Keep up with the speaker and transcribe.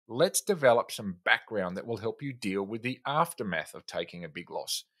let's develop some background that will help you deal with the aftermath of taking a big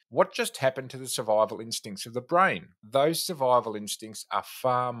loss. What just happened to the survival instincts of the brain? Those survival instincts are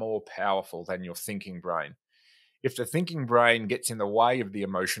far more powerful than your thinking brain. If the thinking brain gets in the way of the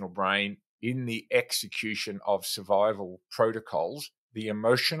emotional brain in the execution of survival protocols, the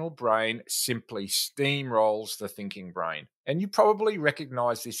emotional brain simply steamrolls the thinking brain. And you probably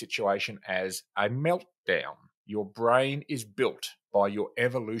recognize this situation as a meltdown. Your brain is built by your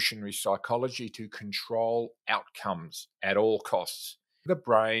evolutionary psychology to control outcomes at all costs. The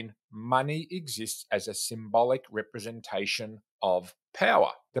brain, money exists as a symbolic representation of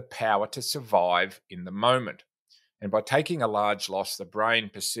power, the power to survive in the moment. And by taking a large loss, the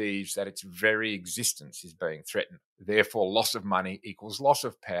brain perceives that its very existence is being threatened. Therefore, loss of money equals loss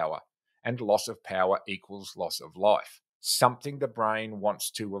of power, and loss of power equals loss of life. Something the brain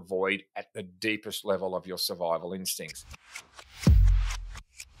wants to avoid at the deepest level of your survival instincts.